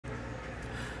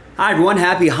Hi everyone,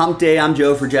 happy hump day. I'm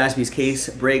Joe for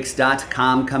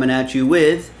jaspyscasebreaks.com coming at you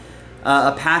with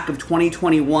a pack of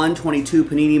 2021-22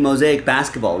 Panini Mosaic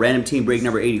basketball, random team break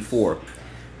number 84.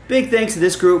 Big thanks to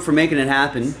this group for making it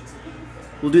happen.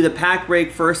 We'll do the pack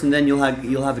break first, and then you'll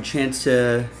have a chance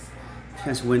to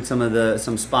win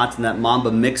some spots in that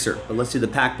Mamba mixer. But let's do the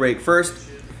pack break first.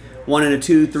 1 and a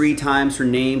 2, 3 times for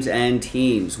names and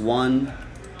teams. 1,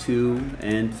 2,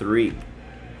 and 3.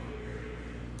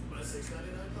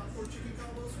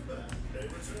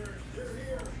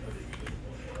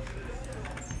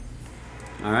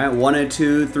 All right, 1 and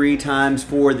 2, 3 times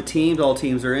for the teams. All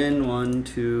teams are in. 1,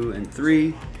 2, and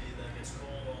 3.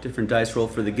 Different dice roll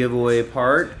for the giveaway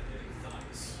part.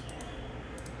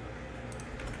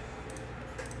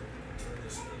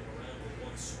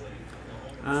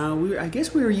 I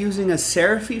guess we were using a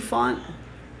serif font.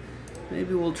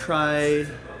 Maybe we'll try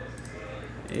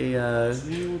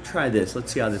we'll try this.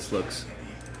 Let's see how this looks.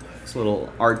 It's a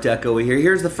little Art Deco here.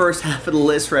 Here's the first half of the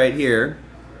list right here.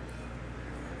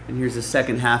 And here's the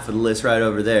second half of the list right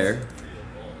over there.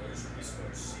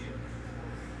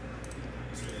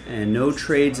 And no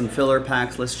trades and filler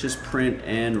packs. Let's just print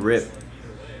and rip.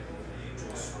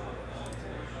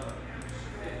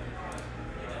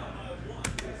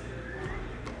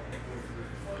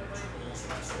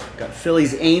 Got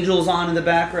Phillies Angels on in the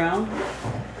background.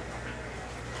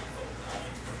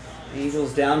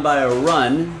 Angels down by a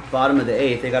run, bottom of the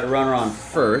 8th. They got a runner on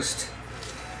first.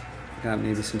 Got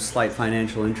maybe some slight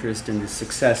financial interest in the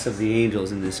success of the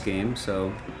Angels in this game,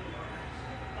 so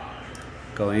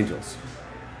go Angels.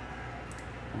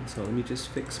 So let me just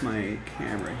fix my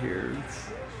camera here.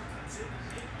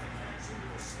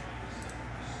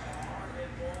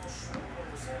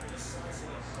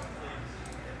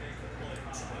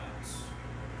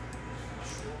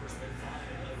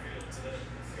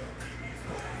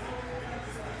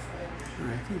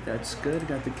 I think that's good.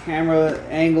 Got the camera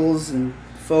angles and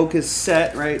focus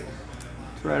set right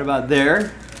about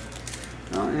there.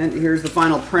 And here's the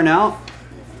final printout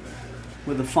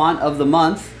with the font of the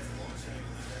month.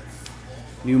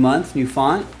 New month, new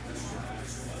font.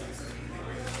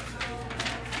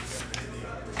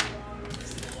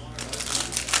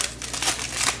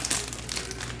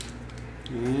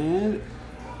 And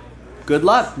good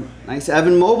luck. Nice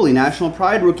Evan Mobley, National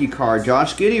Pride rookie card.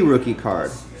 Josh Giddey rookie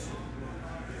card.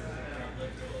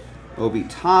 Obi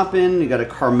Toppin, you got a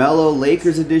Carmelo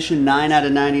Lakers edition, 9 out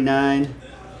of 99.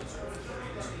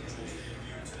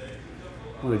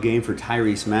 What a game for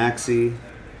Tyrese Maxey.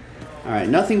 All right,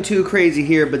 nothing too crazy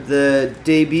here, but the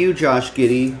debut Josh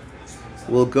Giddey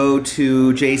will go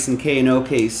to Jason K in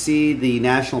OKC. The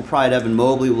National Pride Evan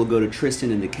Mobley will go to Tristan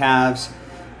in the Cavs,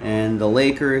 and the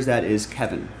Lakers, that is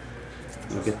Kevin.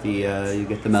 You get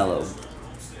the Melo.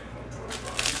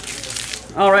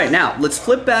 All right, now let's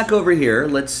flip back over here.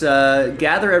 Let's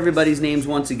gather everybody's names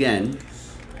once again.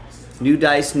 New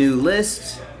dice, new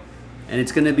list, and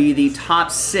it's going to be the top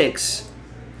 6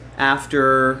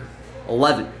 after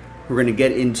 11. We're going to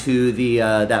get into the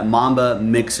that Mamba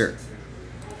mixer.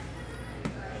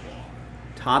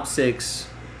 Top 6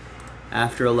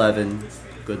 after 11.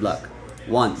 Good luck.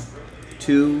 1,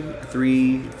 2,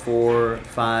 3, 4,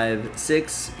 5,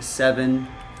 6, 7,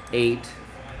 8,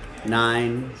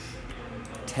 9,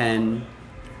 10,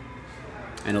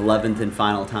 and 11th and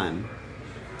final time.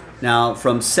 Now,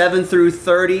 from 7 through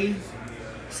 30,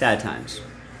 sad times.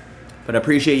 But I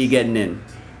appreciate you getting in.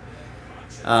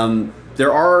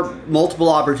 There are multiple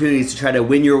opportunities to try to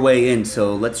win your way in,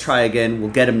 so let's try again.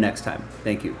 We'll get them next time.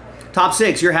 Thank you. Top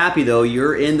 6, you're happy though.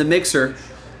 You're in the mixer.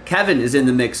 Kevin is in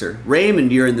the mixer. Raymond,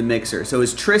 you're in the mixer. So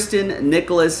is Tristan,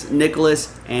 Nicholas,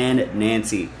 and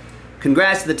Nancy.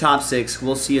 Congrats to the top 6.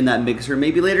 We'll see you in that mixer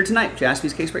maybe later tonight.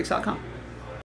 jaspyscasebreaks.com.